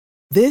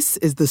This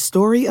is the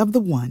story of the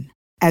one.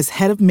 As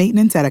head of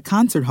maintenance at a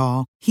concert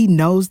hall, he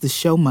knows the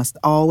show must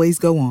always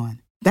go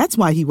on. That's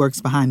why he works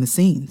behind the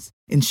scenes,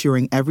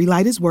 ensuring every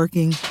light is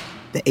working,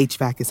 the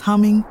HVAC is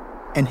humming,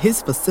 and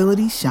his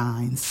facility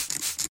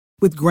shines.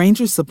 With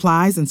Grainger's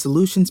supplies and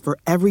solutions for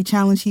every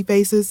challenge he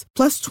faces,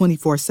 plus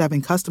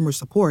 24/7 customer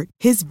support,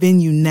 his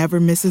venue never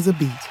misses a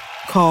beat.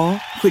 Call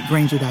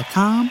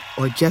quickgrainger.com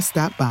or just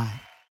stop by.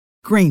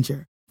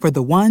 Grainger, for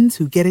the ones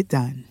who get it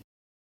done.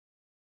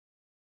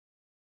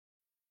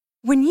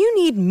 When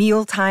you need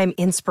mealtime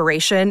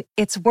inspiration,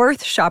 it's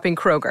worth shopping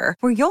Kroger,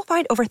 where you'll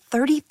find over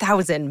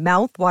 30,000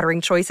 mouth-watering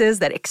choices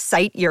that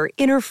excite your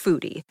inner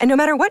foodie. And no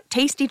matter what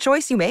tasty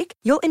choice you make,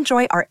 you'll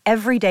enjoy our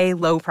everyday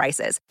low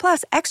prices,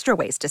 plus extra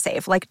ways to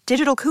save, like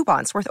digital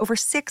coupons worth over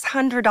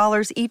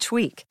 $600 each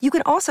week. You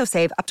can also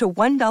save up to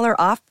 $1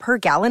 off per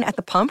gallon at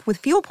the pump with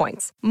fuel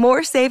points.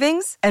 More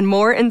savings and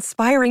more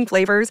inspiring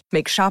flavors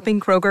make shopping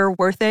Kroger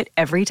worth it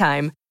every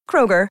time.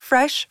 Kroger,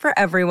 fresh for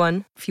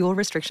everyone. Fuel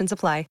restrictions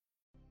apply.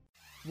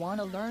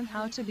 Want to learn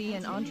how to be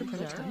an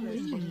entrepreneur?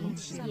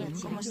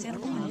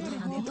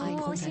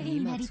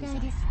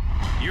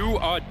 You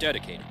are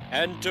dedicated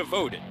and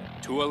devoted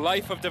to a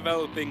life of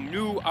developing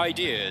new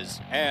ideas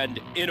and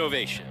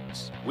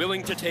innovations,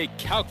 willing to take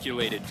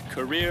calculated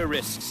career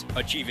risks,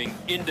 achieving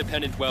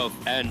independent wealth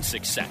and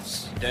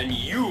success. Then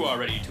you are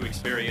ready to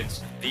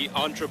experience the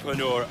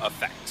Entrepreneur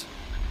Effect.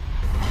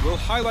 We'll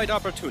highlight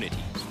opportunities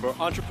for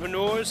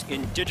entrepreneurs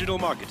in digital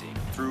marketing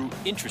through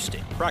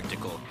interesting,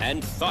 practical,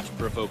 and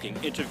thought-provoking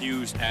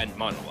interviews and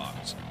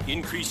monologues.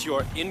 Increase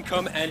your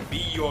income and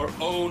be your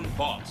own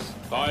boss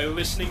by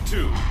listening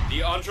to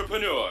The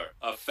Entrepreneur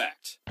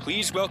Effect.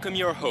 Please welcome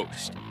your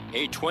host,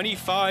 a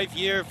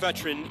 25-year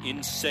veteran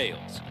in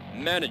sales,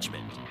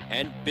 management,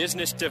 and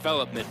business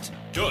development,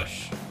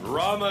 Dush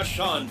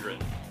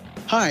Ramachandran.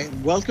 Hi,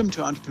 and welcome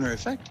to Entrepreneur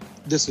Effect.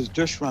 This is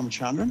Dush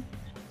Ramachandran,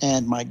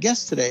 and my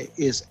guest today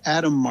is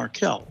Adam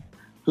Markel,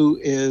 who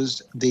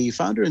is the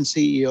founder and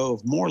CEO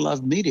of More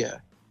Love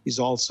Media. He's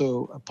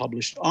also a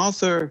published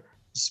author,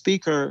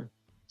 speaker,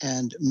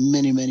 and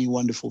many, many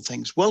wonderful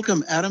things.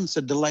 Welcome, Adam. It's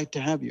a delight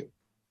to have you.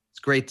 It's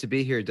great to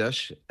be here,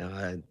 Dush.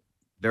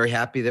 Very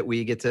happy that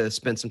we get to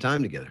spend some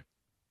time together.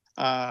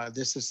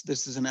 This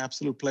is an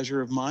absolute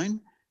pleasure of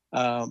mine.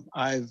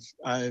 I've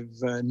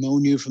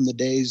known you from the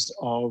days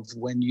of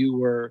when you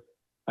were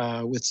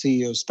with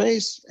CEO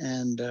Space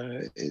and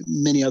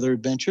many other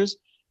adventures.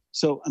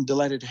 So I'm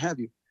delighted to have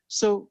you.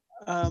 So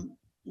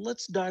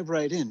let's dive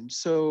right in.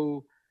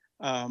 So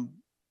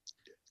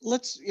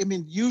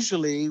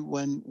usually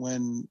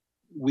when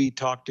we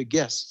talk to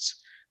guests,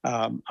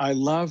 I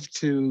love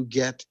to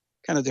get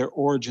kind of their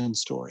origin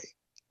story,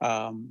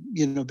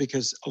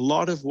 because a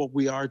lot of what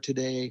we are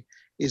today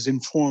is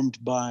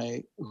informed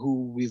by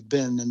who we've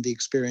been and the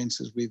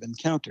experiences we've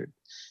encountered.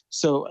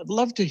 So I'd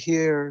love to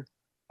hear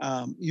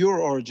your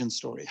origin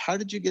story. How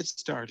did you get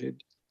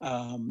started,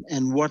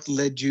 and what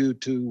led you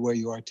to where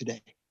you are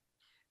today?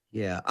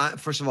 Yeah.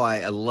 First of all,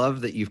 I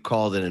love that you've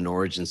called it an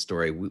origin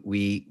story.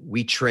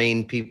 We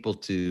train people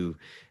to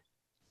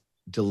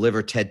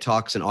deliver TED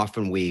Talks, and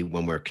often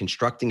when we're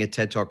constructing a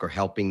TED Talk or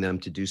helping them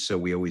to do so,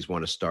 we always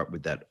want to start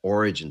with that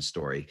origin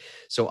story.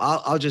 So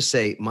I'll just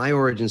say my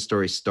origin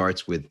story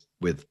starts with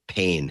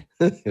pain,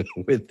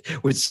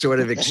 with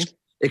sort of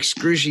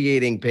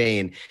excruciating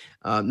pain,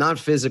 not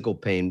physical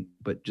pain,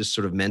 but just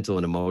sort of mental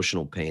and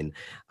emotional pain.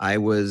 I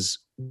was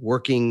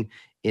working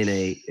in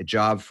a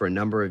job for a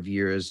number of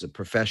years, a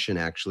profession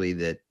actually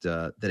that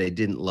I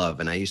didn't love.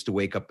 And I used to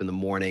wake up in the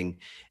morning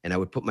and I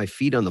would put my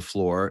feet on the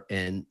floor,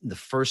 and the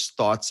first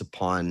thoughts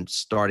upon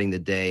starting the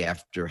day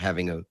after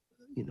having a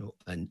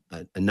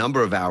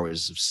number of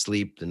hours of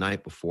sleep the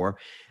night before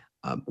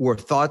were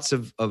thoughts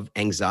of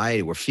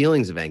anxiety, were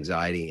feelings of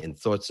anxiety, and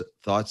thoughts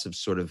of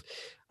sort of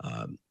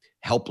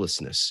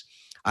helplessness.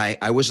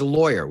 I was a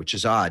lawyer, which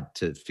is odd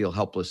to feel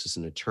helpless as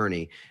an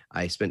attorney.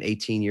 I spent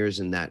 18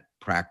 years in that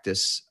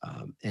practice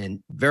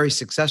and very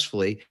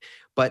successfully,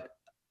 but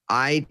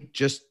I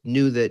just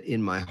knew that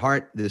in my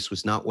heart, this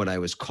was not what I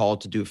was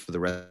called to do for the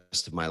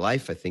rest of my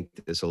life. I think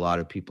that there's a lot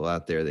of people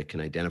out there that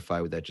can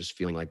identify with that, just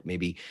feeling like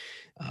maybe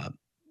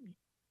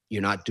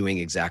you're not doing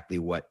exactly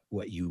what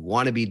you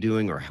want to be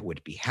doing or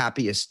would be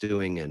happiest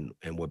doing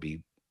and would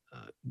be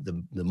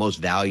the most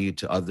value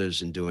to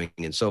others in doing.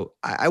 And so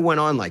I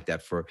went on like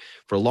that for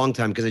a long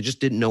time because I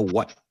just didn't know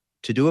what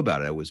to do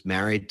about it. I was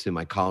married to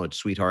my college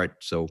sweetheart.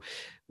 So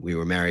we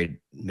were married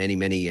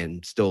many,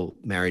 and still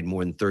married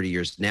more than 30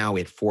 years now. We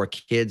had 4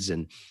 kids.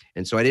 And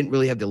so I didn't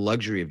really have the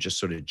luxury of just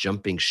sort of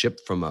jumping ship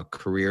from a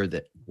career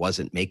that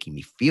wasn't making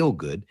me feel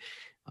good.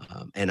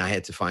 And I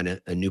had to find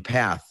a new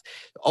path.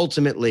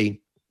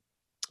 Ultimately,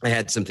 I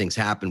had some things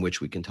happen, which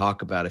we can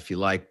talk about if you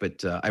like,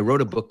 but I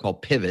wrote a book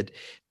called Pivot,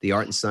 The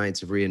Art and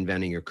Science of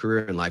Reinventing Your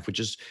Career in Life, which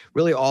is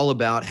really all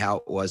about how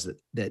it was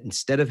that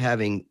instead of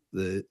having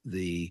the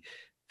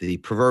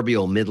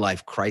proverbial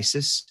midlife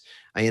crisis,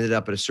 I ended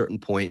up at a certain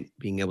point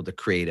being able to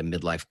create a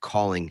midlife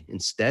calling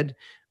instead,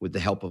 with the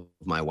help of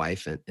my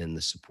wife and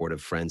the support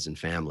of friends and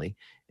family.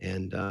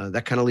 And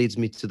that kind of leads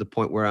me to the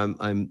point where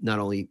I'm not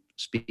only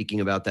speaking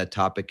about that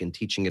topic and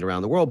teaching it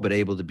around the world, but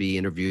able to be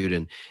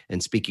interviewed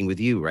and speaking with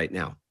you right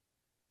now.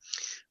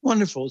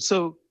 Wonderful.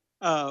 So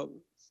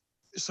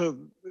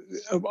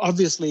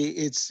obviously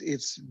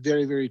it's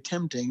very, very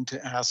tempting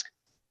to ask,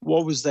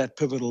 what was that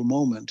pivotal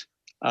moment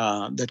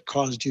that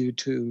caused you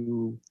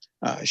to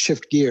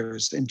shift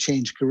gears and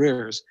change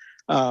careers?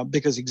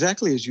 Because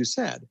exactly as you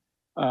said,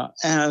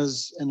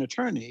 as an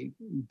attorney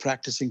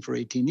practicing for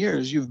 18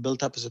 years, you've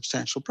built up a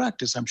substantial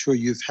practice. I'm sure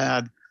you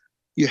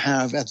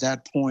have at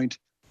that point,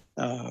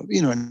 a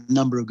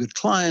number of good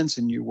clients,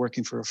 and you're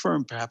working for a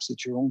firm, perhaps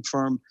it's your own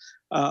firm.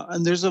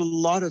 And there's a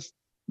lot of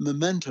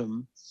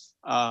momentum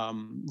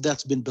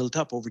that's been built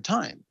up over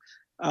time.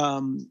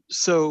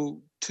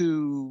 So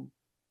to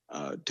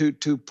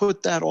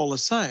put that all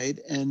aside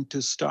and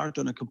to start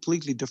on a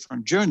completely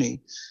different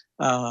journey,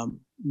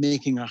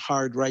 making a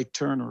hard right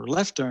turn or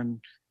left turn,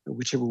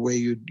 whichever way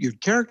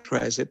you'd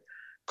characterize it,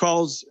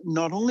 calls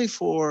not only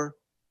for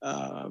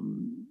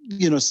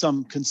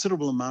some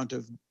considerable amount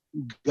of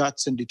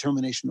guts and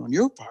determination on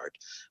your part,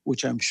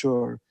 which I'm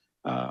sure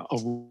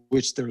of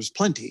which there's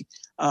plenty,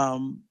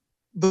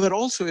 but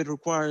also it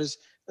requires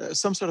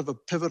some sort of a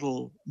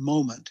pivotal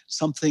moment,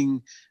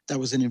 something that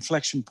was an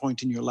inflection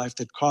point in your life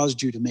that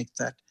caused you to make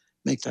that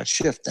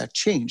shift, that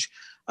change.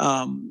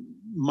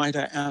 Might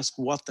I ask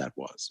what that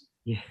was?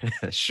 Yeah,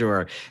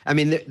 sure. I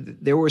mean,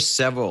 there were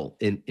several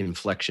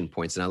inflection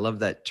points, and I love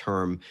that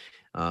term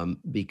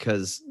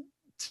because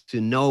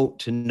to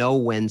know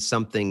when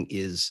something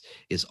is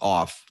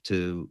off,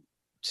 to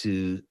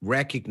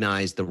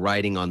recognize the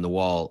writing on the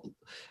wall,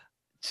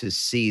 to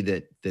see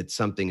that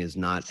something is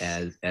not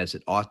as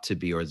it ought to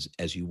be or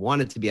as you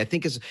want it to be, I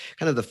think is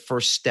kind of the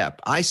first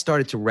step. I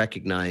started to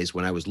recognize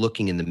when I was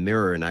looking in the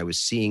mirror and I was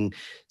seeing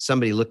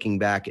somebody looking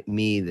back at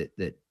me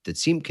that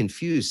seemed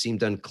confused,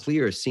 seemed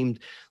unclear, seemed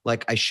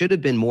like I should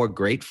have been more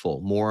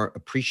grateful, more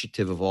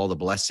appreciative of all the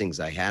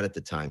blessings I had at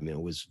the time.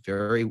 Was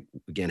very,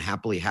 again,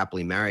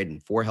 happily married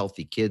and 4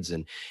 healthy kids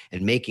and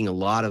making a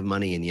lot of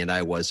money. And yet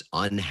I was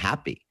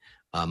unhappy.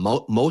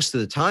 Most of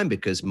the time,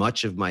 because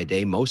most of my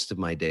day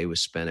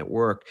was spent at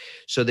work.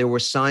 So there were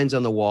signs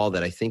on the wall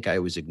that I think I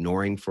was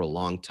ignoring for a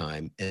long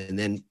time. And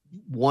then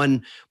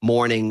one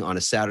morning on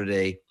a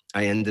Saturday,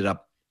 I ended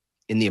up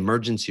in the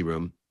emergency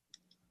room,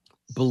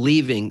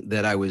 believing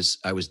that I was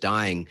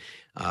dying,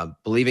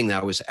 believing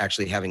that I was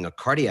actually having a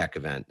cardiac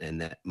event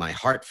and that my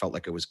heart felt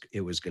like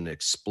it was going to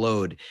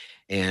explode.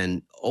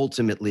 And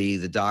ultimately,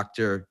 the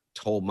doctor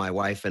told my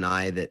wife and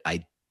I that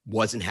I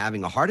wasn't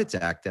having a heart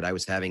attack, that I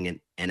was having an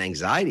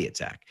anxiety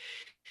attack.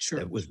 Sure.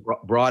 It was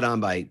brought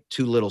on by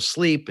too little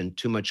sleep and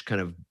too much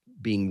kind of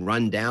being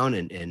run down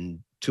and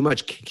too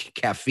much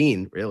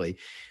caffeine, really,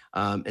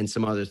 and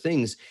some other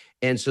things.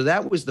 And so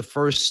that was the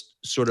first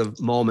sort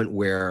of moment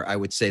where I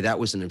would say that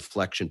was an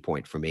inflection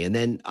point for me. And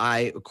then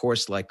I, of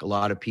course, like a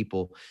lot of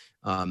people,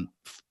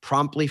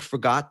 promptly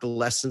forgot the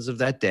lessons of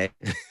that day,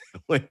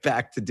 went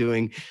back to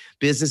doing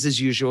business as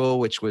usual,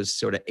 which was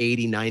sort of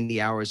 80, 90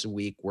 hours a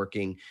week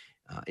working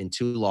in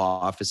 2 law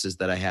offices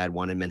that I had,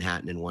 one in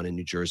Manhattan and one in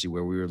New Jersey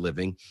where we were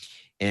living.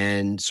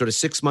 And sort of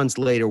 6 months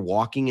later,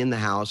 walking in the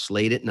house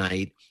late at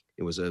night,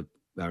 it was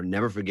I'll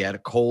never forget, a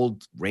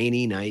cold,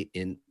 rainy night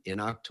in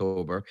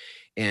October,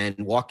 and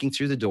walking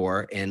through the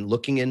door and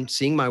looking and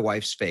seeing my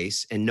wife's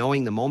face and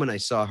knowing the moment I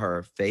saw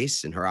her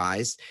face and her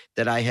eyes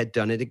that I had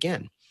done it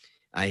again.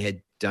 I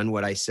had done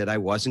what I said I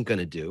wasn't going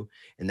to do.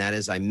 And that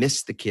is I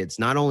missed the kids,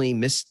 not only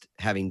missed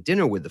having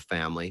dinner with the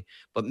family,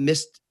 but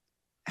missed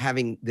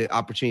having the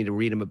opportunity to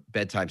read them a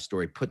bedtime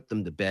story, put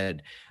them to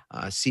bed,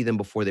 see them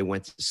before they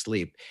went to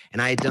sleep. And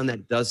I had done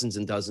that dozens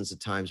and dozens of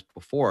times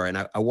before. And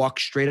I walked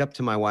straight up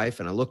to my wife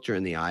and I looked her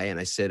in the eye and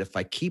I said, if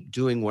I keep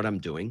doing what I'm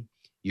doing,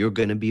 you're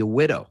going to be a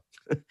widow.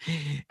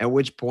 At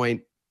which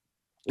point,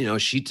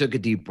 she took a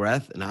deep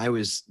breath and I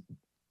was,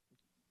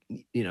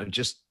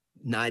 just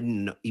not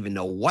even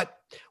know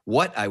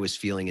what I was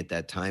feeling at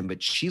that time.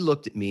 But she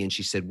looked at me and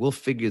she said, we'll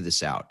figure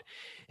this out.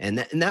 And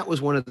that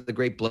was one of the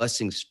great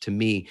blessings to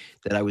me,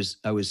 that I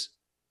was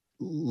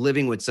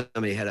living with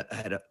somebody,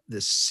 had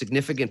this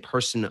significant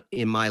person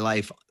in my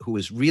life who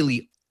was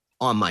really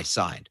on my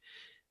side,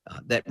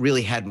 that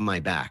really had my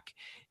back.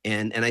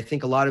 And I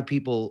think a lot of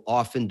people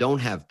often don't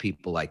have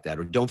people like that,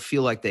 or don't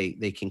feel like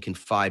they can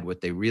confide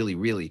what they really,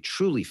 really,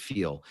 truly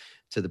feel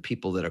to the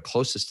people that are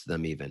closest to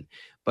them even.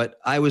 But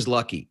I was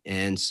lucky.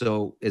 And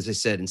so, as I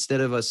said,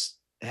 instead of us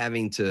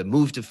having to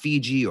move to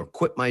Fiji or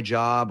quit my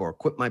job or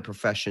quit my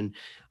profession,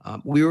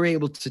 we were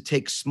able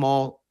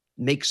to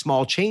make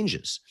small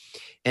changes.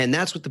 And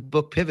that's what the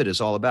book Pivot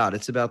is all about.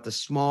 It's about the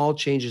small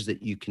changes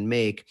that you can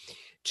make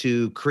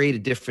to create a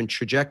different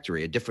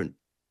trajectory,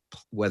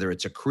 whether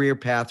it's a career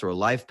path or a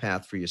life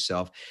path for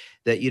yourself,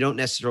 that you don't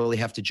necessarily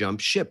have to jump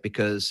ship,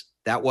 because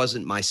that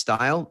wasn't my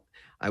style.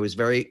 I was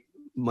very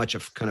much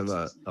of kind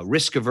of a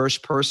risk-averse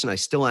person. I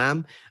still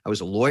am. I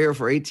was a lawyer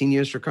for 18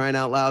 years, for crying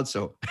out loud.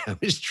 So I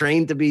was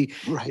trained to be,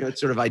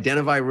 sort of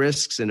identify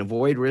risks and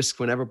avoid risk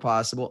whenever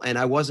possible. And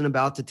I wasn't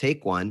about to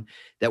take one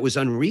that was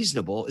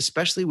unreasonable,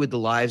 especially with the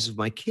lives of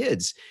my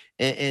kids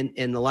and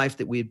the life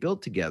that we had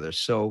built together.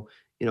 So,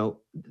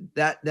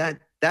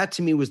 that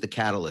to me was the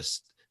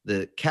catalyst.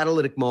 The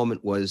catalytic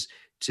moment was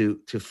to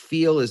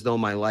feel as though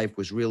my life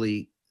was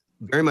really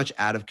very much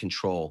out of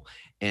control,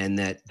 and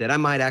that I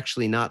might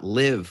actually not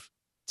live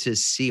to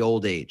see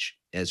old age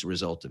as a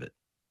result of it.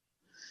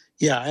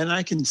 Yeah, and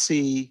I can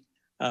see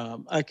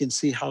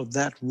how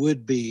that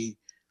would be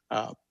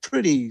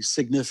pretty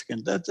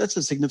significant. That's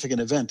a significant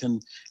event,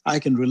 and I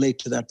can relate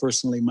to that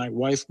personally. My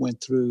wife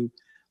went through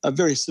a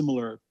very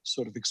similar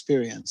sort of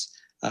experience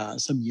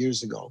some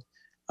years ago,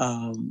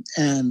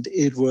 and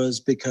it was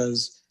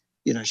because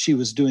she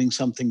was doing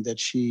something that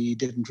she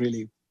didn't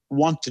really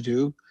want to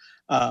do,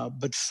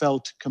 but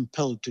felt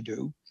compelled to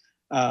do,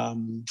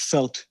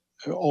 felt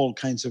all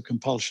kinds of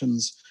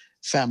compulsions,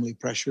 family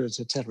pressures,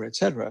 et cetera,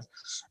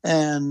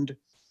 and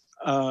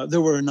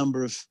there were a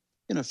number of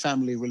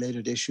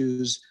family-related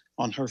issues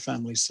on her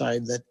family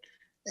side that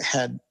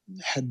had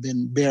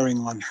been bearing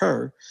on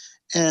her,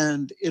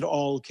 and it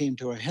all came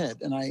to a head.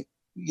 And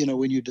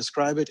when you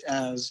describe it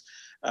as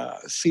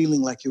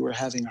feeling like you were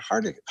having a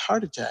heart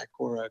attack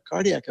or a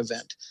cardiac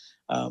event,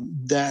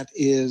 that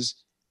is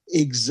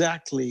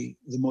exactly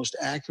the most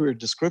accurate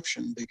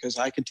description, because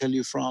I can tell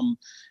you from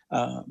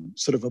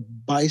sort of a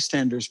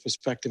bystander's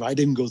perspective, I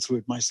didn't go through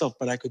it myself,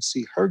 but I could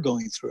see her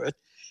going through it,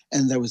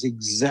 and that was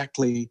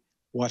exactly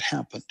what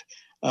happened.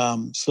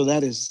 So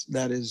that is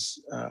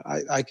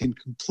I can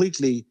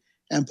completely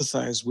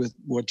empathize with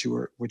what you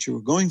were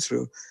going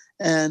through,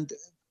 and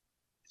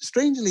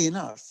strangely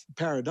enough,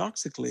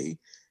 paradoxically,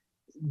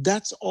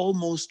 that's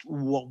almost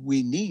what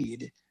we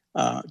need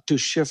to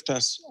shift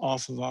us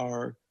off of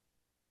our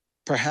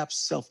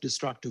perhaps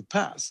self-destructive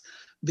path,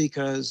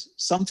 because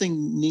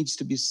something needs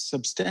to be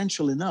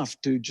substantial enough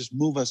to just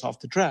move us off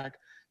the track,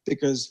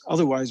 because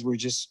otherwise we're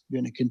just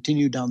going to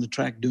continue down the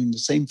track doing the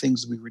same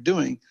things we were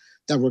doing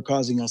that were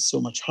causing us so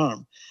much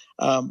harm.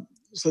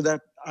 So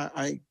that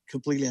I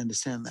completely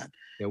understand that.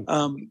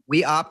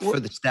 We opt for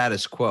the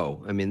status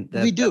quo. I mean,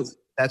 we do.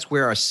 That's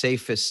where our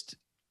safest,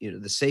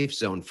 the safe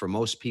zone for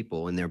most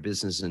people in their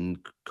business and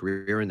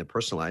career and their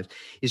personal lives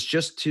is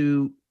just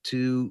to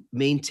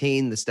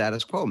maintain the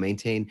status quo,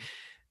 maintain,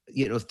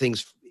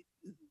 things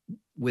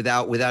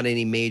without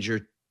any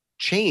major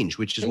change,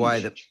 which is why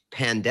the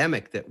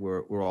pandemic that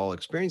we're all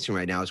experiencing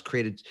right now has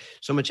created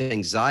so much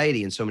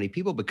anxiety in so many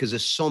people, because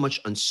there's so much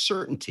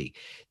uncertainty.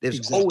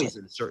 There's always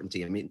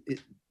uncertainty. I mean,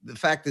 the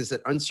fact is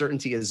that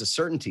uncertainty is a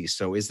certainty.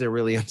 So is there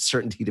really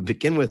uncertainty to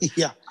begin with?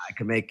 Yeah. I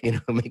can make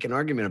an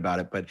argument about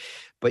it,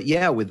 but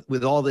yeah,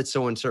 with all that's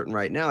so uncertain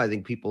right now, I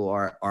think people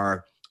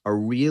are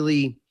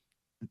really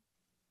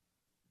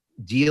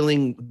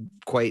dealing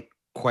quite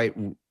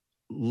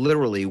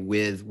literally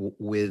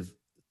with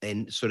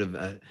and sort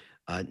of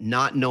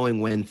not knowing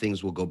when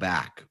things will go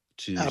back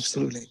to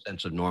absolutely some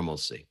sense of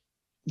normalcy.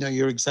 No,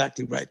 you're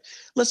exactly right.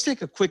 Let's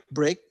take a quick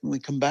break. When we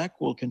come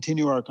back, we'll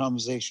continue our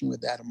conversation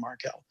with Adam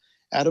Markel.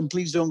 Adam,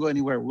 please don't go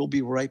anywhere. We'll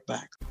be right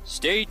back.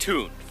 Stay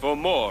tuned for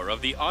more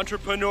of The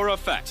Entrepreneur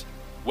Effect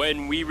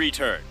when we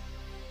return.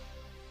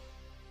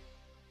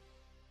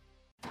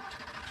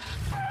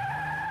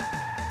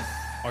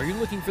 Are you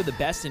looking for the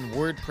best in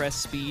WordPress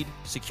speed,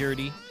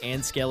 security,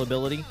 and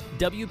scalability?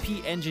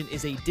 WP Engine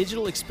is a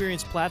digital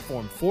experience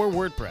platform for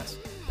WordPress,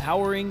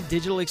 powering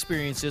digital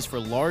experiences for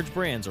large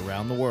brands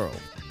around the world.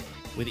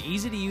 With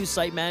easy-to-use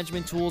site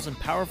management tools and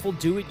powerful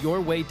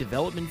do-it-your-way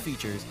development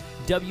features,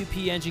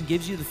 WP Engine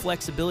gives you the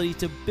flexibility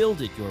to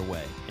build it your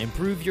way.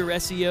 Improve your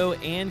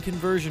SEO and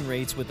conversion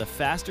rates with a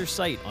faster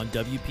site on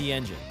WP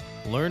Engine.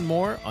 Learn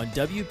more on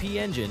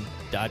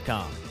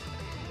WPEngine.com.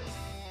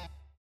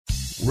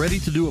 Ready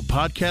to do a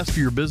podcast for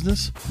your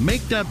business?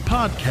 Make that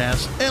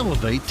podcast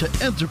elevate to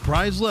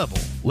enterprise level.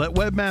 Let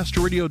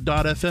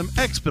webmasterradio.fm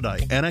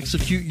expedite and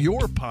execute your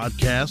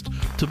podcast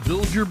to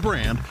build your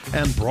brand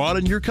and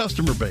broaden your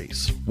customer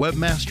base.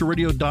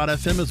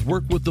 Webmasterradio.fm has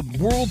worked with the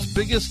world's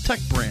biggest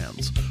tech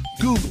brands,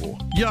 Google,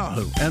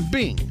 Yahoo, and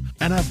Bing,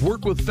 and have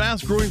worked with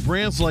fast-growing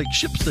brands like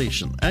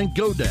ShipStation and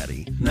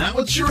GoDaddy. Now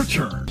it's your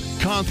turn.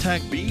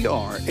 Contact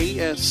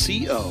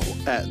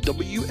BRASCO at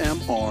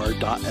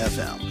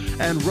WMR.fm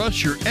and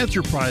rush your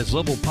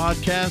enterprise-level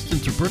podcast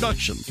into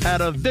production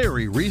at a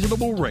very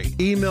reasonable rate.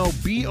 Email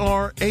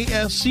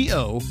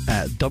BRASCO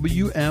at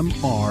WMR.fm.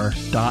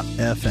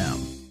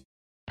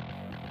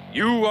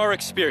 You are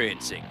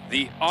experiencing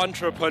The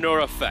Entrepreneur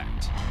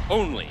Effect,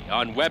 only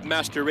on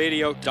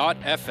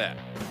webmasterradio.fm.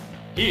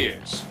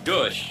 Here's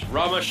Dush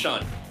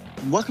Ramachandran.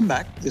 Welcome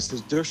back. This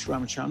is Dush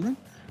Ramachandran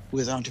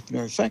with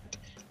Entrepreneur Effect.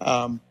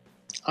 I'm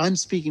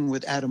speaking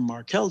with Adam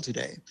Markel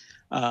today,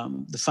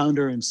 the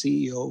founder and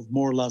CEO of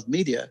More Love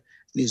Media, and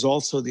he's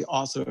also the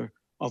author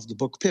of the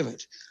book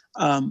Pivot.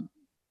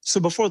 So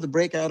before the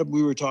break, Adam,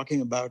 we were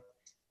talking about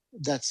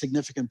that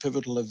significant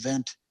pivotal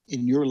event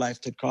in your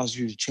life that caused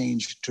you to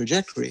change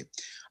trajectory.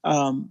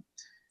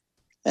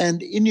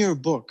 And in your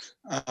book,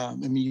 I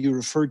mean, you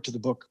referred to the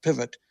book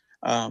Pivot.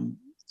 And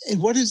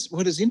what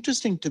is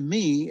interesting to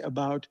me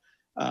about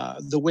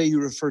the way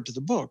you referred to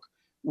the book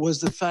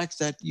was the fact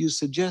that you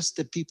suggest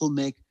that people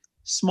make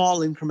small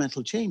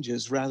incremental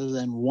changes rather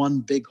than one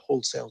big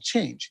wholesale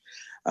change,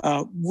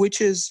 which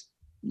is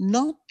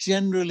not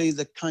generally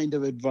the kind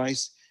of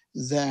advice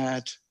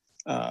that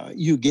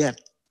you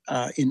get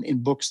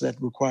in books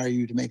that require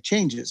you to make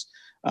changes.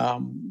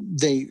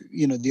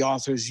 The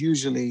authors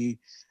usually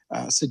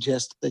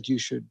suggest that you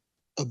should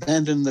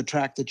abandon the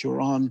track that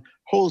you're on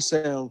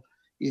wholesale,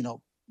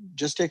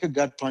 just take a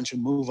gut punch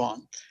and move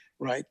on,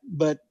 right?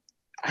 But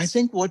I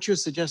think what you're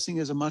suggesting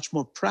is a much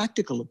more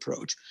practical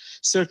approach.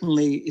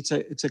 Certainly, it's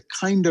a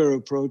kinder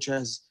approach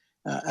as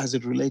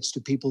it relates to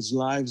people's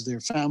lives,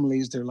 their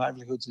families, their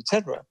livelihoods,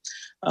 etc.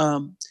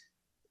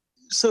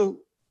 So,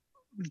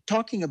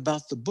 talking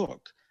about the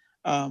book,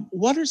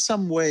 what are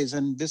some ways,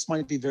 and this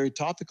might be very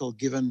topical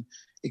given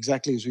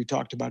exactly as we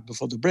talked about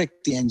before the break,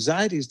 the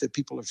anxieties that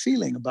people are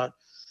feeling about,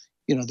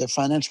 their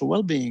financial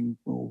well-being.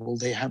 Will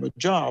they have a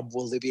job?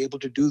 Will they be able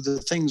to do the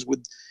things?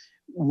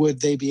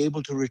 Would they be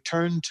able to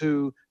return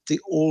to the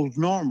old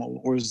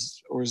normal, or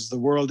is the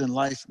world and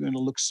life going to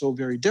look so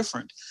very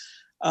different?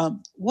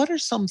 What are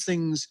some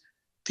things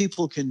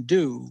people can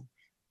do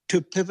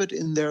to pivot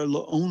in their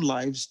own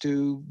lives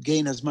to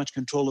gain as much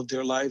control of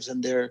their lives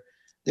and their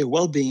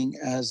well-being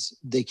as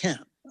they can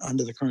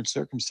under the current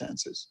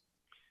circumstances?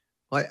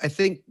 Well, I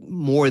think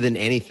more than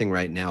anything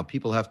right now,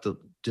 people have to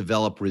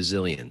develop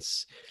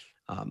resilience.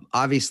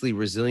 Obviously,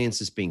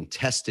 resilience is being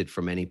tested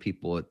for many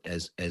people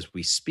as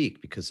we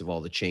speak because of all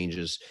the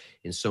changes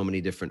in so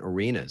many different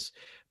arenas.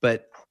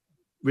 But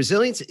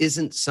resilience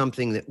isn't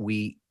something that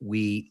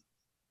we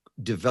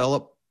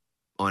develop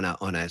on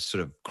a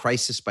sort of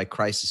crisis by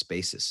crisis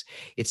basis.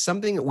 It's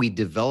something that we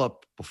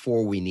develop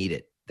before we need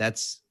it.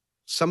 That's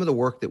some of the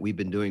work that we've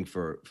been doing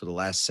for the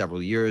last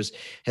several years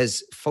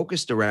has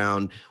focused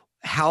around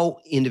how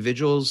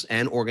individuals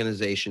and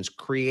organizations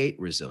create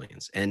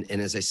resilience. And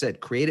as I said,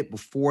 create it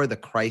before the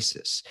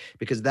crisis,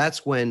 because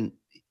that's when,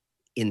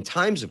 in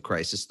times of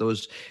crisis,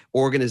 those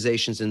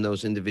organizations and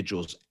those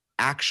individuals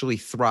actually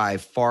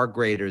thrive far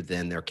greater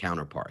than their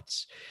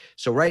counterparts.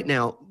 So right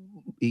now,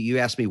 you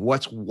asked me,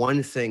 what's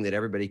one thing that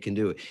everybody can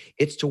do?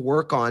 It's to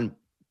work on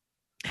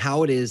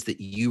how it is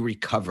that you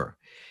recover,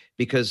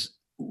 because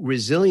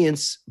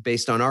resilience,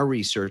 based on our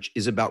research,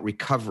 is about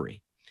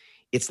recovery.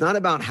 It's not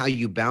about how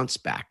you bounce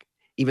back,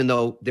 even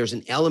though there's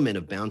an element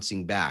of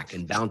bouncing back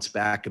and bounce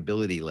back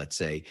ability, let's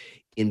say,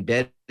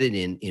 embedded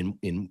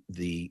in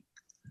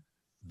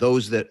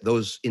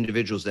those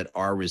individuals that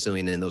are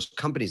resilient and those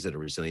companies that are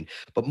resilient.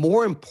 But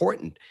more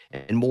important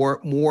and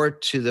more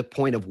to the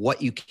point of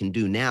what you can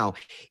do now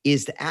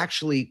is to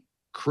actually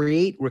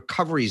create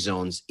recovery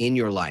zones in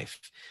your life.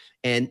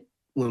 And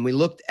when we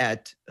looked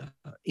at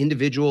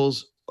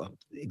individuals,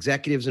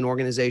 executives and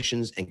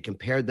organizations, and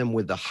compared them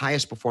with the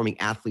highest performing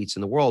athletes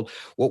in the world,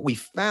 what we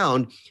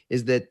found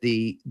is that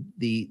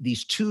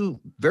these two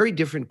very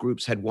different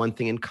groups had one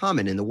thing in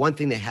common. And the one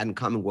thing they had in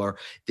common were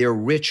their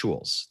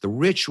rituals, the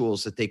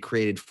rituals that they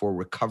created for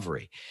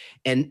recovery.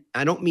 And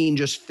I don't mean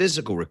just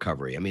physical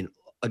recovery. I mean,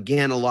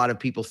 again, a lot of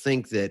people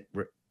think that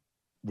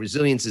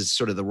resilience is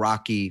sort of the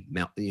Rocky,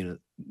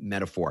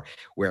 metaphor,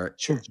 where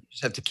you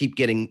just have to keep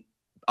getting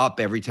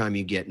up every time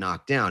you get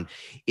knocked down.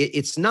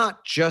 It's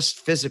not just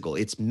physical,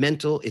 it's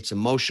mental, it's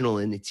emotional,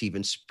 and it's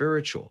even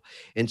spiritual.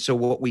 And so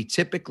what we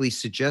typically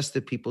suggest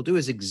that people do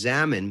is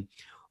examine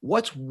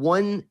what's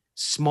one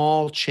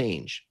small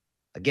change.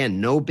 Again,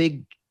 no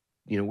big,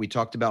 we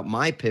talked about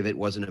my pivot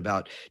wasn't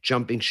about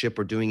jumping ship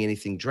or doing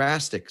anything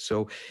drastic.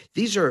 So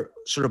these are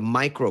sort of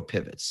micro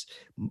pivots,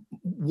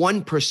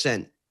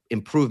 1%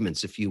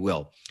 improvements, if you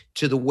will,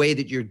 to the way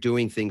that you're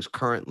doing things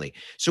currently.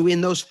 So in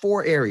those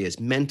four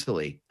areas,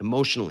 mentally,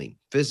 emotionally,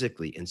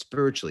 physically, and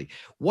spiritually,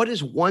 what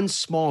is one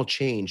small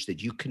change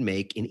that you can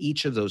make in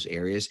each of those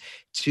areas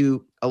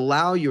to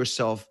allow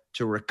yourself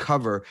to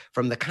recover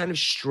from the kind of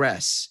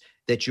stress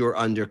that you're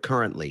under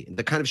currently,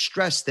 the kind of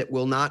stress that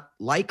will not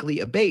likely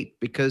abate?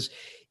 Because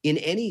in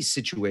any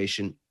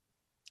situation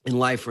in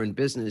life or in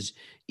business,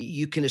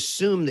 you can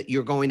assume that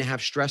you're going to have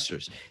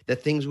stressors,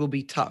 that things will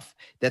be tough,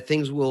 that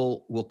things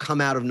will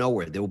come out of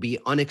nowhere. There will be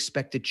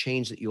unexpected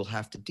change that you'll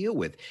have to deal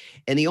with.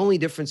 And the only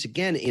difference,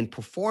 again, in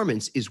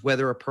performance is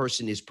whether a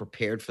person is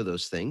prepared for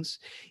those things,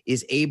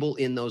 is able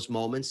in those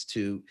moments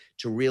to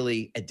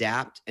really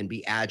adapt and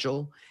be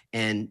agile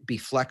and be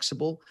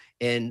flexible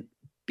and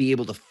be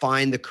able to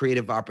find the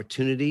creative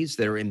opportunities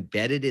that are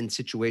embedded in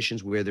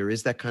situations where there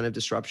is that kind of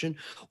disruption,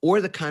 or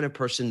the kind of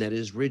person that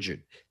is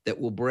rigid, that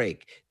will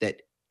break,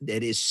 that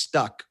is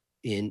stuck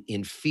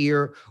in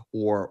fear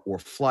or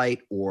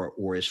flight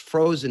or is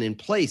frozen in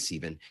place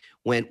even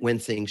when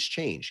things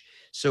change.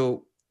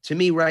 So to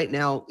me right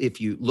now,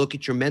 if you look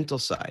at your mental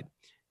side,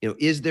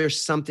 is there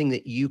something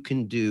that you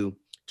can do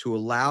to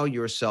allow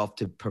yourself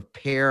to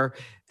prepare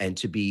and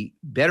to be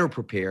better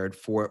prepared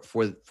for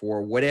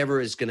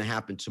whatever is going to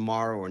happen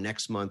tomorrow or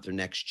next month or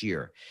next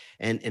year.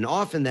 And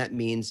often that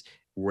means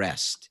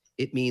rest.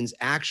 It means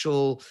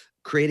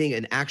creating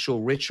an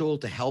actual ritual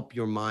to help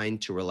your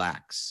mind to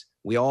relax.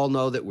 We all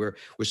know that we're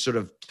sort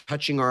of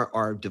touching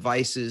our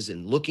devices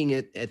and looking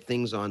at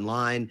things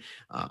online,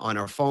 on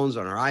our phones,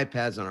 on our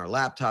iPads, on our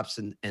laptops,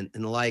 and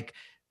the like,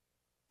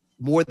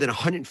 more than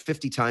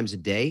 150 times a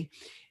day.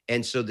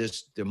 And so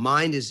the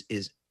mind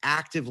is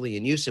actively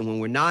in use. And when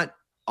we're not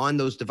on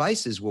those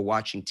devices, we're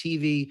watching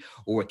TV,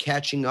 or we're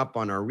catching up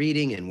on our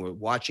reading, and we're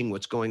watching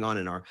what's going on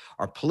in our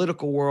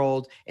political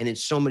world and in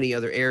so many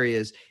other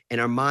areas. And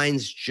our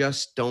minds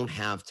just don't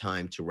have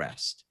time to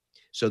rest.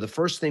 So the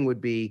first thing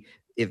would be,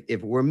 if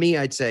it were me,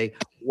 I'd say,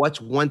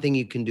 what's one thing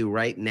you can do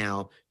right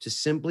now to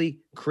simply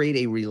create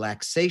a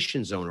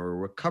relaxation zone or a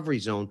recovery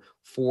zone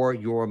for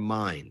your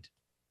mind?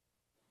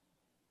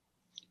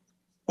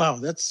 Wow,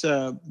 that's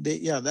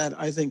that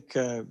I think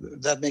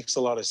that makes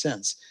a lot of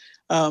sense.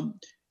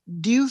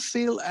 Do you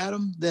feel,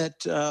 Adam, that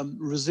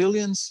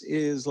resilience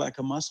is like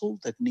a muscle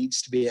that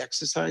needs to be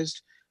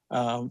exercised?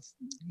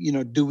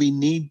 Do we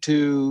need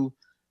to,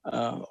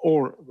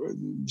 or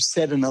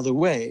said another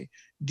way,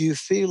 do you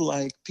feel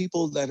like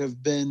people that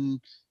have been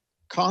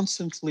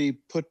constantly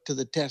put to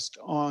the test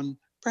on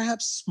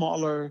perhaps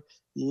smaller,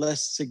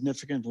 less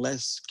significant,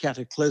 less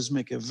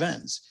cataclysmic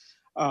events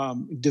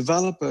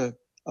develop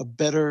a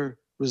better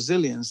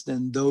resilience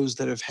than those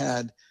that have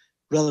had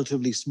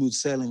relatively smooth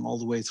sailing all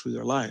the way through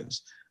their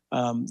lives?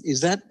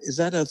 Is that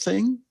a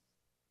thing?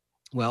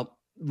 Well,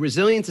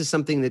 resilience is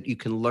something that you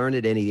can learn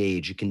at any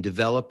age. You can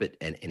develop it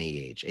at any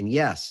age. And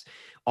yes,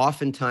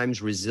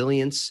 oftentimes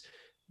resilience,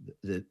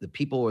 the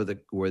people or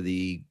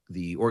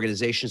the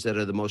organizations that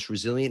are the most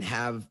resilient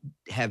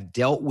have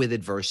dealt with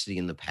adversity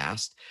in the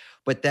past,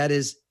 but that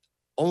is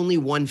only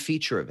one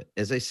feature of it.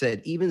 As I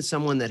said, even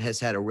someone that has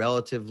had a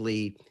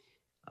relatively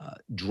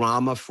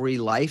drama-free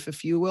life,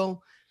 if you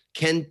will,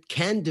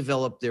 can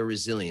develop their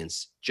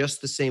resilience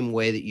just the same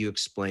way that you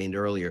explained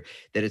earlier,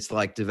 that it's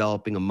like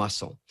developing a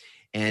muscle.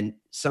 And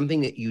something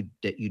that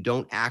you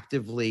don't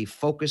actively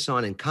focus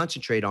on and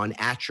concentrate on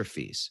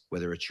atrophies,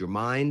 whether it's your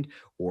mind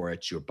or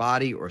it's your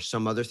body or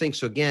some other thing.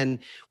 So again,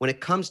 when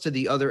it comes to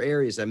the other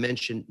areas I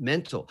mentioned,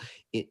 mental,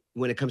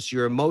 when it comes to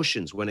your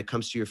emotions, when it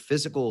comes to your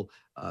physical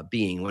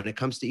being, when it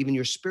comes to even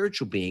your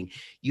spiritual being,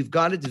 you've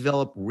got to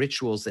develop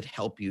rituals that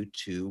help you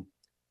to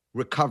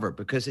recover,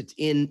 because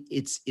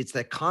it's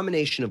that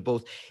combination of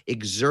both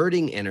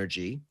exerting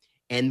energy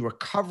and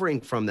recovering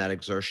from that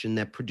exertion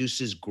that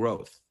produces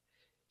growth.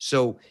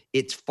 So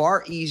it's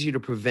far easier to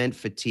prevent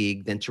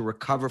fatigue than to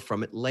recover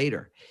from it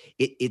later.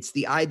 It's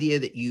the idea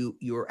that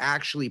you're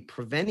actually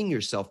preventing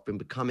yourself from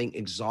becoming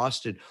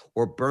exhausted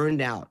or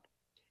burned out,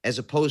 as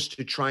opposed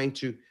to trying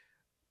to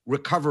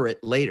recover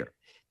it later.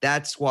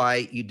 That's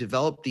why you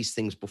develop these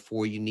things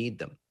before you need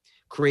them,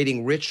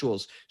 creating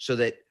rituals so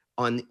that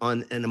on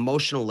an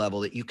emotional level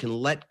that you can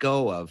let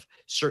go of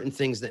certain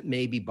things that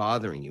may be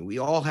bothering you. We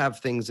all have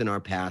things in our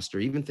past or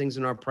even things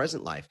in our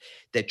present life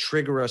that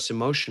trigger us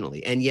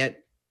emotionally. And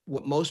yet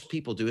what most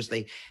people do is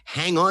they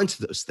hang on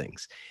to those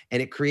things,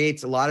 and it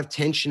creates a lot of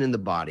tension in the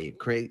body. It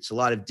creates a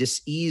lot of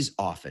dis-ease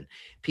often.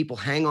 People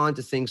hang on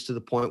to things to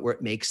the point where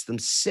it makes them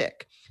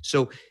sick.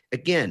 So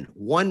again,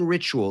 one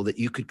ritual that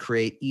you could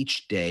create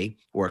each day,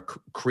 or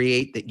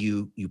create that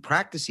you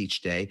practice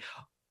each day,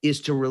 is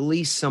to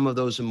release some of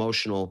those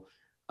emotional,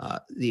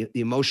 the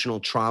emotional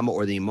trauma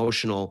or the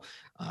emotional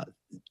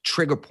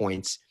trigger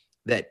points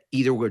that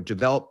either were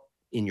developed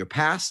in your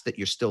past that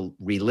you're still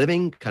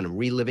reliving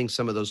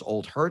some of those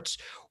old hurts,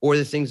 or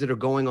the things that are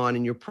going on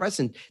in your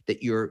present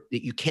that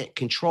you can't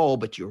control,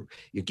 but you're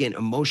again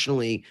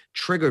emotionally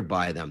triggered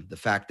by them. The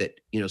fact that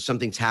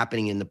something's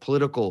happening in the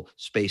political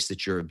space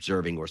that you're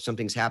observing, or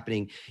something's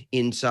happening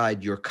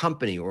inside your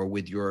company or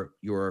with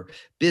your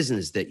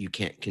business that you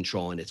can't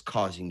control, and it's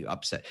causing you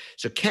upset.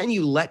 So can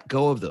you let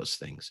go of those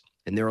things?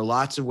 And there are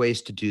lots of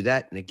ways to do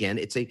that. And again,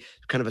 it's a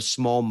kind of a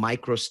small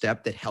micro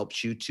step that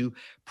helps you to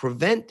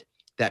prevent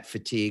that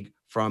fatigue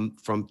from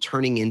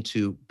turning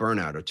into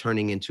burnout or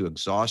turning into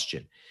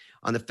exhaustion.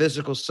 On the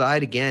physical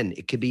side, again,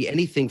 it could be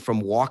anything from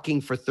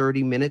walking for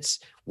 30 minutes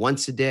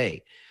once a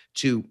day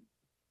to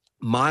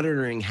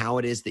monitoring how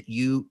it is that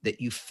you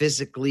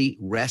physically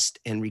rest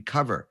and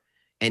recover.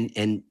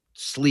 And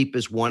sleep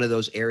is one of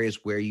those areas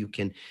where you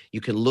can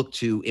look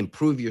to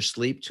improve your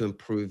sleep, to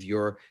improve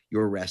your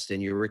rest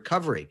and your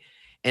recovery.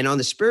 And on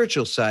the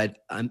spiritual side,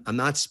 I'm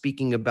not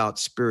speaking about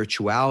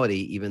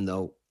spirituality, even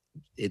though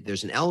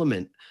there's an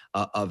element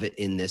of it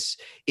in this.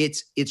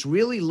 It's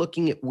really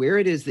looking at where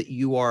it is that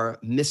you are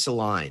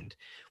misaligned,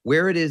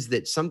 where it is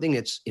that something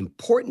that's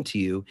important to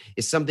you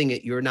is something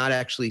that you're not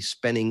actually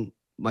spending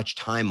much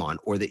time on,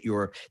 or that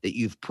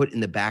you've put in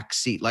the back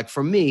seat. Like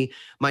for me,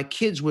 my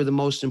kids were the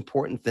most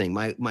important thing.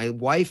 My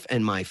wife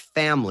and my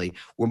family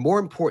were more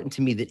important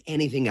to me than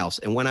anything else.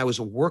 And when I was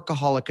a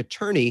workaholic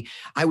attorney,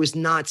 I was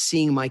not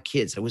seeing my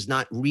kids. I was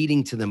not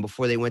reading to them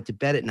before they went to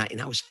bed at night,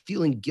 and I was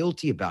feeling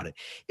guilty about it.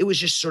 It was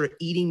just sort of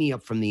eating me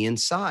up from the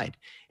inside.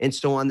 And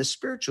so on the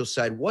spiritual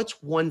side,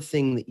 what's one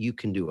thing that you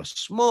can do, a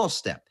small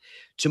step,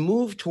 to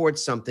move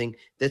towards something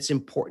that's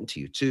important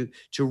to you, to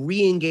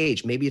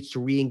re-engage? Maybe it's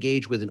to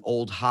re-engage with an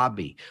old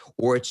hobby,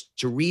 or it's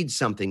to read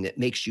something that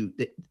makes you,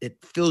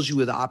 that fills you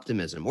with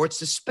optimism, or it's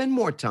to spend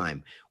more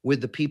time with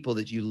the people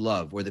that you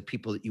love or the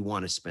people that you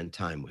want to spend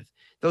time with.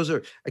 Those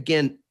are,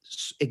 again,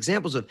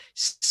 examples of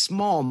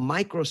small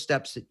micro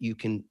steps that you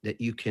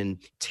can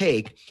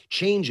take,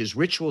 changes,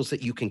 rituals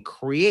that you can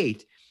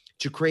create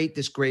to create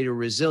this greater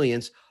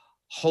resilience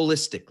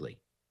holistically.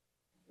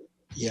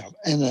 Yeah,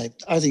 and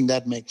I think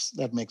that makes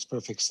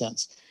perfect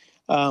sense.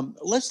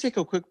 Let's take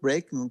a quick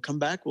break, and when we come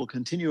back, we'll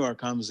continue our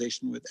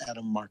conversation with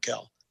Adam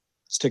Markel.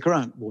 Stick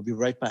around. We'll be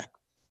right back.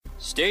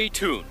 Stay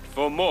tuned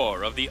for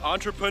more of The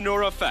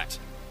Entrepreneur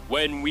Effect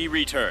when we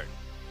return.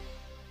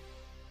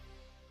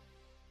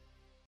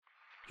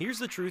 Here's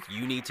the truth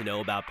you need to know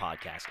about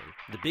podcasting.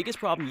 The biggest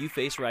problem you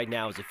face right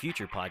now as a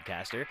future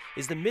podcaster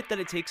is the myth that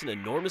it takes an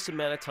enormous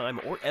amount of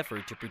time or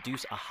effort to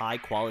produce a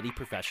high-quality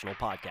professional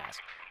podcast.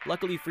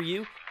 Luckily for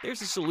you,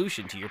 there's a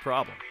solution to your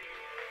problem.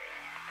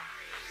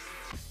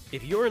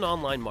 If you're an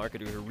online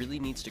marketer who really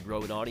needs to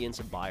grow an audience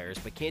of buyers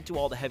but can't do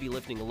all the heavy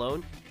lifting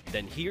alone,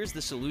 then here's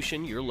the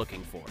solution you're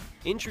looking for.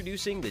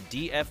 Introducing the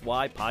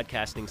DFY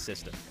Podcasting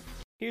System.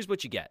 Here's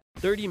what you get: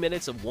 30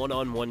 minutes of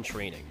one-on-one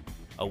training,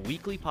 a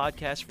weekly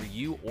podcast for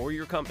you or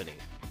your company,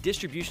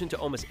 distribution to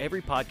almost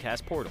every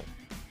podcast portal,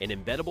 an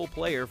embeddable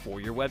player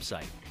for your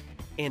website,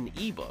 an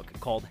ebook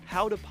called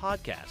How to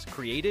Podcast,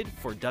 created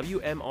for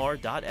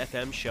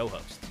WMR.FM show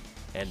hosts,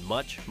 and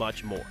much,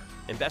 much more.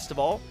 And best of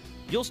all,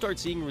 you'll start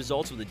seeing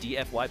results with the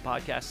DFY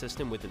podcast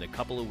system within a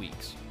couple of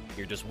weeks.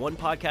 You're just one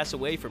podcast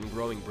away from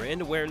growing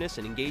brand awareness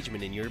and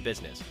engagement in your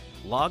business.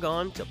 Log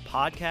on to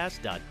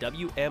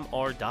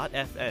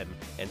podcast.wmr.fm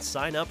and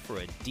sign up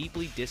for a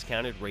deeply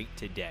discounted rate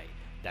today.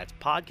 That's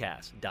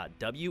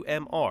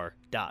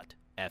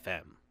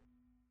podcast.wmr.fm.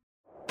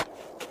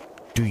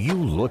 Do you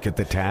look at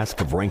the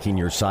task of ranking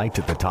your site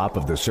at the top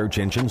of the search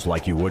engines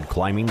like you would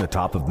climbing the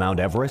top of Mount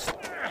Everest?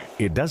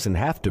 It doesn't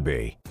have to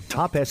be.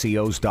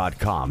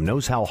 TopSEOs.com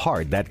knows how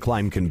hard that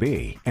climb can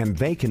be, and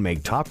they can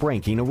make top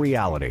ranking a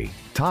reality.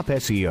 Top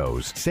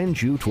SEOs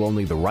sends you to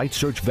only the right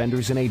search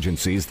vendors and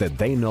agencies that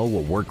they know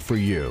will work for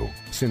you.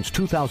 Since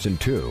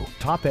 2002,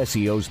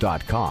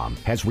 TopSEOs.com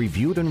has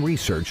reviewed and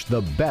researched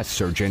the best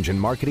search engine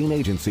marketing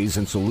agencies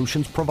and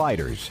solutions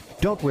providers.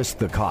 Don't risk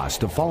the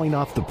cost of falling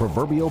off the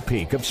proverbial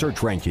peak of search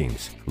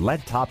rankings.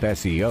 Let Top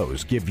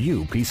SEOs give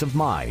you peace of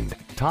mind.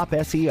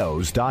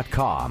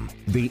 TopSEOs.com,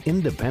 the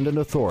independent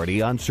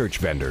authority on search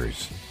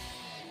vendors.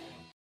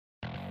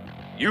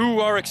 You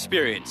are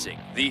experiencing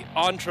the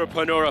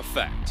Entrepreneur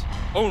Effect,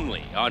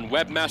 only on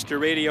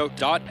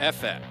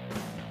WebmasterRadio.fm.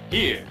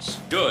 Here's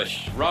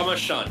Dush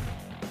Ramachandran.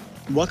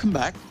 Welcome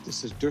back.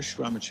 This is Dush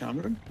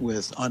Ramachandran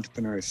with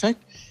Entrepreneur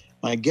Effect.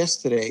 My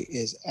guest today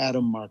is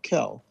Adam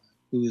Markel,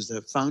 who is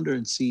the founder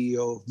and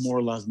CEO of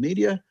More Love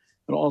Media,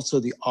 and also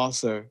the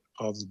author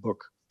of the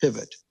book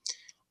Pivot.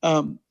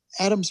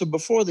 Adam, so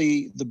before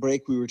the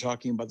break, we were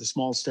talking about the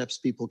small steps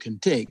people can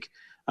take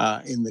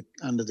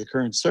under the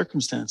current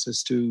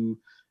circumstances to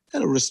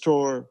kind of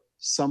restore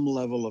some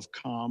level of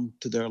calm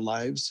to their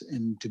lives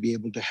and to be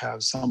able to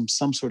have some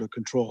sort of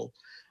control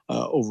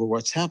over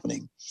what's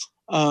happening.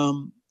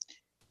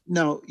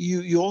 Now,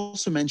 you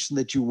also mentioned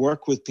that you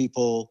work with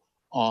people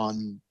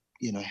on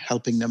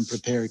helping them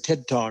prepare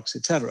TED Talks,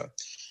 etc.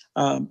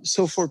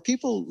 So for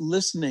people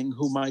listening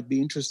who might be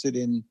interested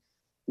in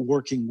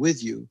working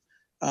with you,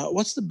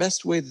 what's the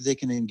best way that they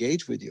can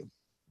engage with you?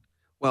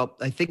 Well,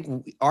 I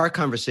think our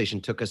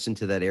conversation took us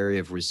into that area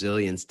of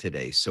resilience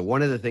today. So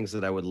one of the things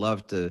that I would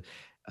love to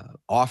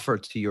offer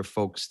to your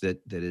folks that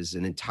is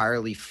an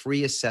entirely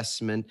free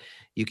assessment.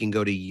 You can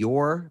go to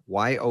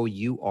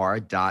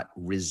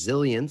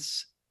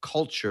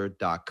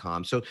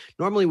resilienceculture.com. So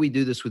normally we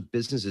do this with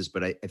businesses,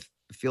 but I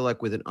feel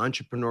like with an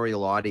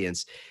entrepreneurial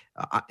audience,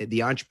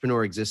 the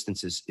entrepreneur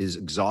existence is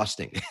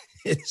exhausting.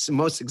 It's the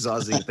most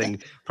exhausting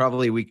thing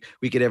probably we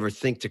could ever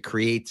think to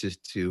create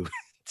to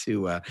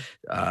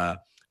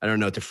I don't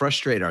know, to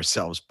frustrate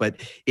ourselves,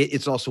 but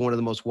it's also one of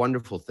the most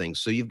wonderful things.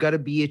 So you've got to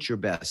be at your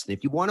best. And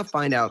if you want to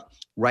find out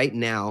right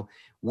now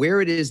where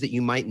it is that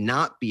you might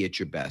not be at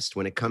your best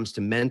when it comes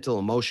to mental,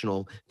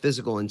 emotional,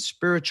 physical, and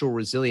spiritual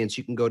resilience,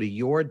 you can go to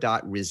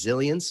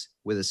your.resilience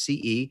with a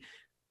CE,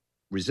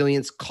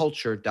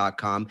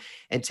 resilienceculture.com,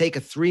 and take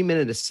a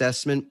 3-minute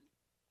assessment.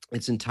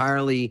 It's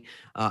entirely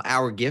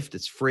our gift.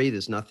 It's free.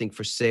 There's nothing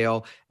for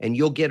sale. And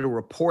you'll get a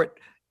report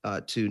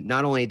to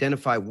not only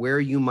identify where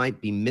you might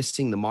be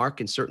missing the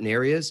mark in certain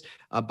areas,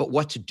 but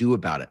what to do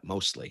about it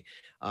mostly.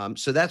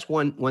 So that's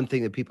one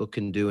thing that people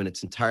can do, and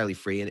it's entirely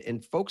free.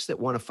 And folks that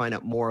want to find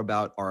out more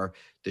about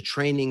the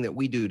training that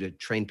we do to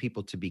train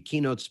people to be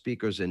keynote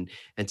speakers and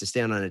to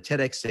stand on a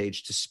TEDx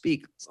stage to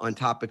speak on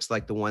topics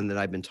like the one that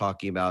I've been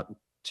talking about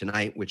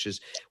tonight, which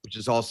was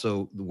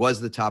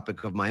the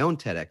topic of my own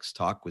TEDx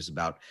talk, was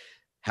about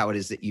how it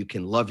is that you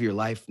can love your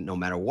life no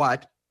matter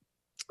what,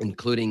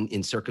 including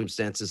in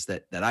circumstances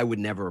that I would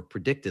never have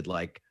predicted,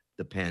 like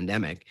the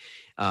pandemic.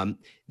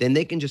 Then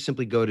they can just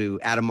simply go to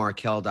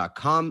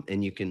adammarkell.com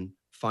and you can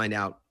find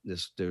out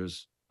this.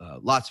 There's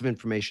lots of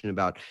information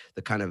about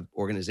the kind of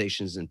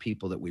organizations and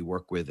people that we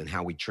work with and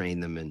how we train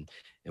them and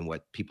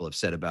what people have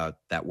said about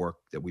that work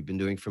that we've been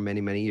doing for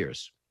many, many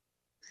years.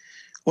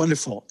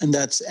 Wonderful. And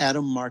that's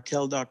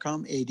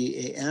adammarkell.com,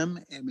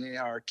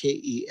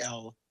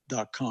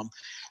 AdamMarkel.com.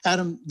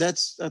 Adam,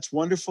 that's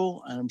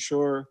wonderful. And I'm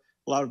sure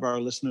a lot of our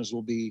listeners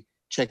will be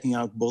checking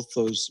out both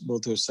those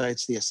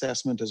sites, the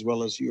assessment as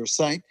well as your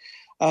site.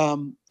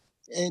 And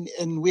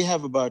we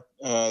have about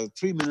 3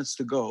 minutes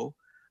to go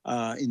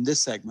in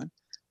this segment.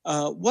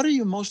 What are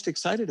you most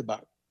excited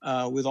about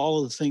with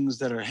all of the things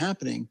that are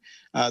happening?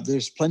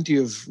 There's plenty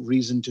of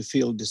reason to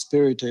feel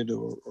dispirited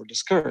or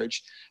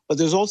discouraged, but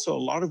there's also a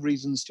lot of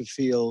reasons to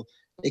feel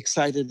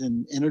excited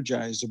and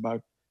energized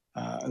about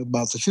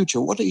the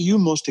future. What are you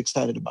most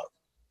excited about?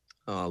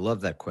 Oh, I love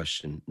that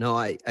question. No,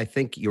 I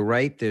think you're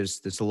right.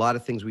 There's a lot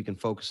of things we can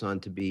focus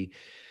on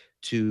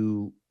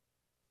to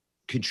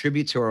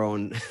contribute to our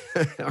own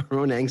our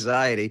own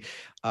anxiety,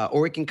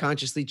 or we can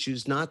consciously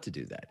choose not to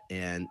do that.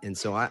 And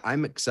so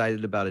I'm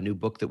excited about a new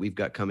book that we've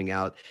got coming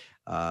out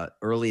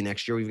early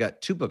next year. We've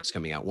got 2 books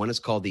coming out. One is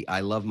called the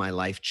I Love My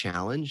Life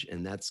Challenge,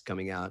 and that's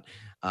coming out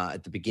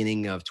at the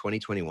beginning of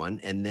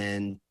 2021. And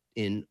then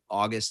in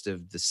August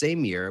of the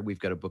same year, we've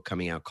got a book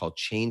coming out called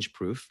Change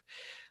Proof: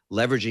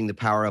 Leveraging the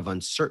Power of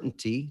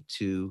Uncertainty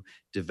to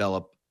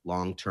Develop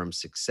Long-Term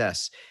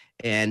Success.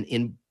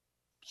 And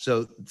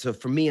so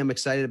for me, I'm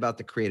excited about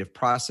the creative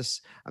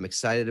process. I'm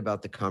excited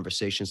about the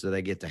conversations that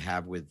I get to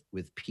have with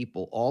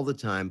people all the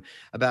time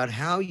about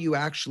how you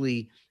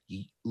actually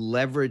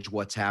leverage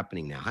what's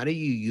happening now. How do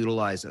you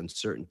utilize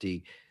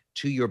uncertainty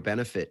to your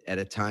benefit at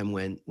a time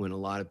when a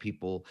lot of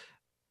people,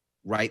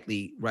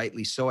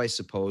 rightly so, I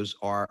suppose,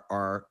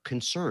 are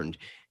concerned?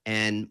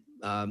 And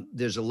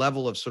there's a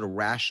level of sort of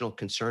rational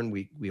concern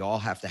we all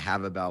have to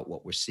have about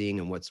what we're seeing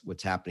and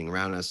what's happening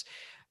around us.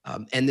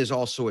 And there's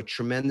also a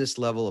tremendous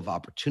level of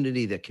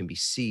opportunity that can be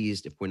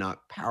seized if we're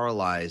not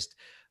paralyzed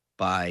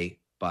by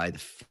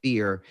the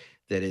fear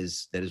that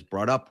is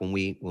brought up when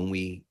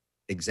we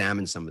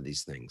examine some of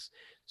these things.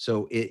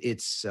 So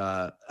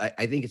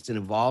I think it's an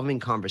evolving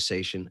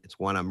conversation. It's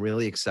one I'm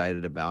really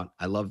excited about.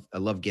 I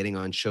love getting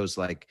on shows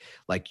like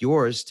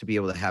yours to be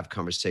able to have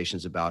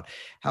conversations about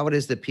how it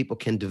is that people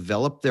can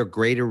develop their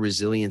greater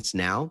resilience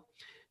now,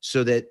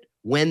 so that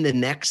when the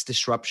next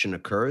disruption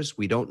occurs,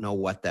 we don't know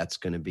what that's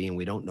going to be, and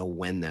we don't know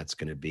when that's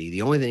going to be.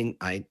 The only thing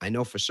I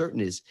know for certain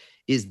is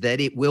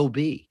that it will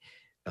be.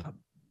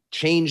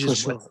 Change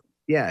is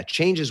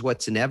change is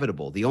what's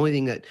inevitable. The only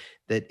thing that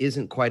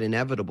isn't quite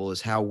inevitable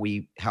is how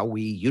we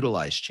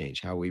utilize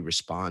change, how we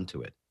respond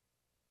to it.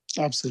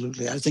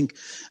 Absolutely. I think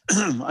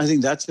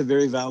that's a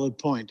very valid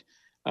point.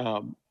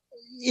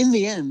 In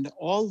the end,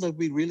 all that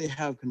we really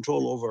have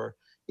control over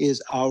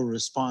is our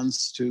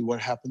response to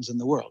what happens in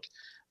the world.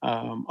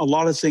 A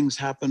lot of things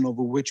happen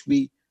over which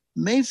we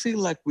may feel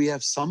like we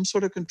have some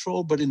sort of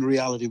control, but in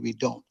reality we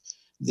don't.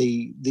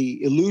 The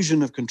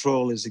illusion of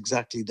control is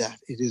exactly that.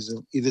 It is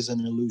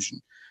an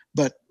illusion.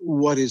 But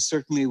what is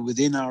certainly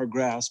within our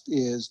grasp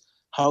is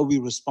how we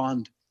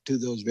respond to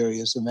those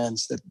various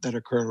events that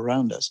occur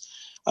around us.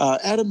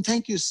 Adam,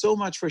 thank you so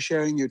much for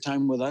sharing your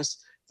time with us.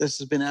 This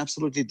has been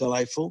absolutely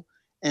delightful.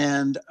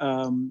 And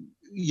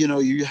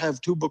you have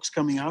 2 books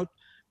coming out.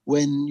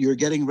 When you're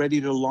getting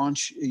ready to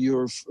launch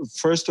your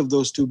first of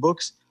those 2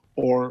 books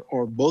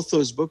or both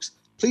those books,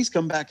 please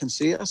come back and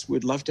see us.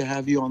 We'd love to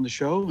have you on the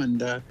show,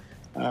 and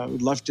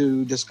we'd love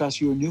to discuss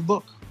your new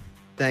book.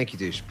 Thank you,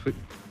 Dish.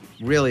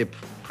 Really a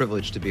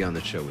privilege to be on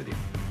the show with you.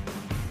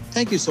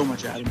 Thank you so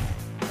much, Adam.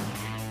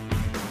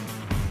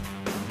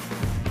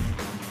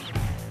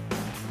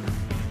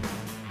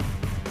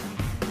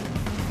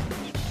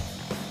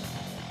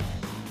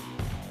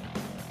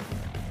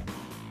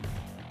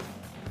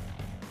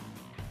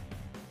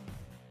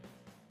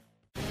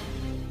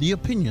 The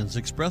opinions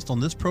expressed on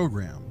this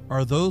program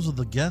are those of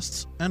the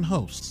guests and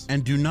hosts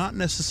and do not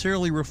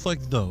necessarily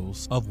reflect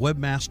those of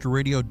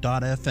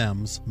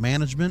WebmasterRadio.fm's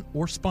management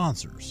or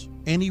sponsors.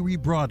 Any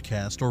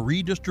rebroadcast or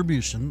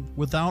redistribution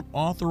without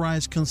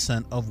authorized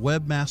consent of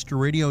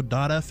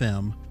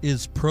WebmasterRadio.fm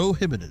is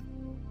prohibited.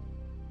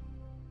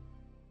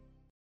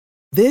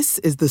 This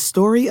is the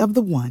story of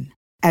the one.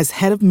 As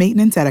head of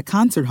maintenance at a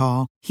concert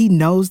hall, he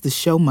knows the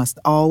show must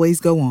always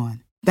go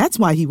on. That's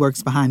why he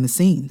works behind the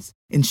scenes,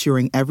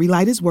 ensuring every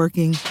light is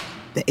working,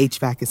 the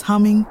HVAC is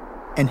humming,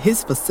 and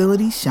his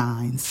facility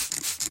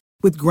shines.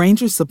 With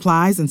Grainger's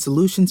supplies and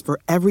solutions for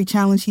every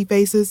challenge he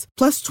faces,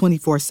 plus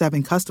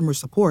 24/7 customer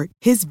support,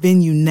 his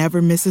venue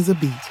never misses a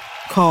beat.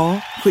 Call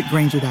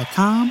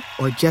quickgranger.com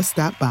or just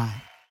stop by.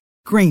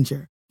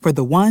 Granger, for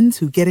the ones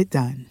who get it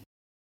done.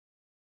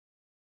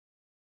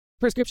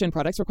 Prescription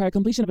products require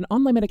completion of an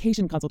online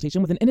medication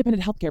consultation with an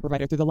independent healthcare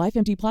provider through the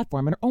LifeMD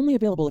platform and are only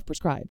available if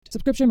prescribed.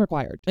 Subscription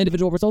required.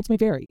 Individual results may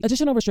vary.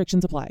 Additional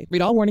restrictions apply.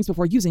 Read all warnings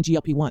before using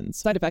GLP-1s.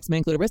 Side effects may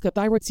include a risk of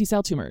thyroid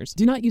C-cell tumors.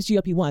 Do not use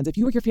GLP-1s if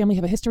you or your family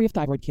have a history of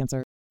thyroid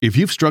cancer. If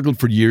you've struggled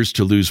for years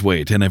to lose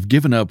weight and have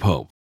given up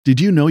hope, did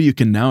you know you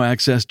can now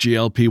access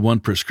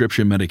GLP-1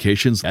 prescription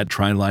medications at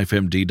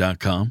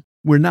TryLifeMD.com?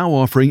 We're now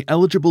offering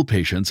eligible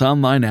patients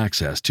online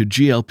access to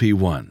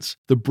GLP-1s,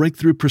 the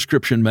breakthrough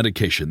prescription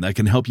medication that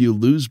can help you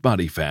lose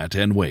body fat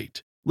and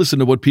weight. Listen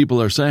to what people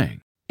are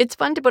saying. It's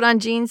fun to put on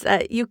jeans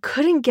that you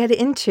couldn't get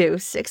into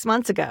 6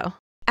 months ago.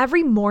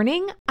 Every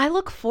morning, I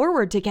look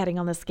forward to getting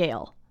on the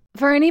scale.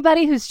 For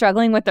anybody who's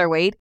struggling with their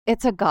weight,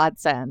 it's a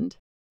godsend.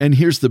 And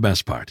here's the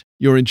best part.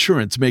 Your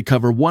insurance may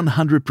cover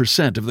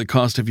 100% of the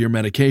cost of your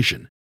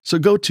medication. So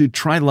go to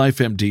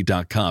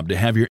TryLifeMD.com to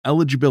have your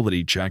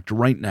eligibility checked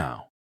right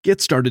now. Get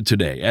started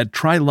today at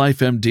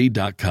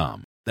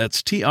TryLifeMD.com.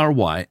 That's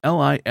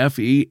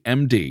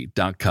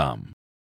TryLifeMD.com.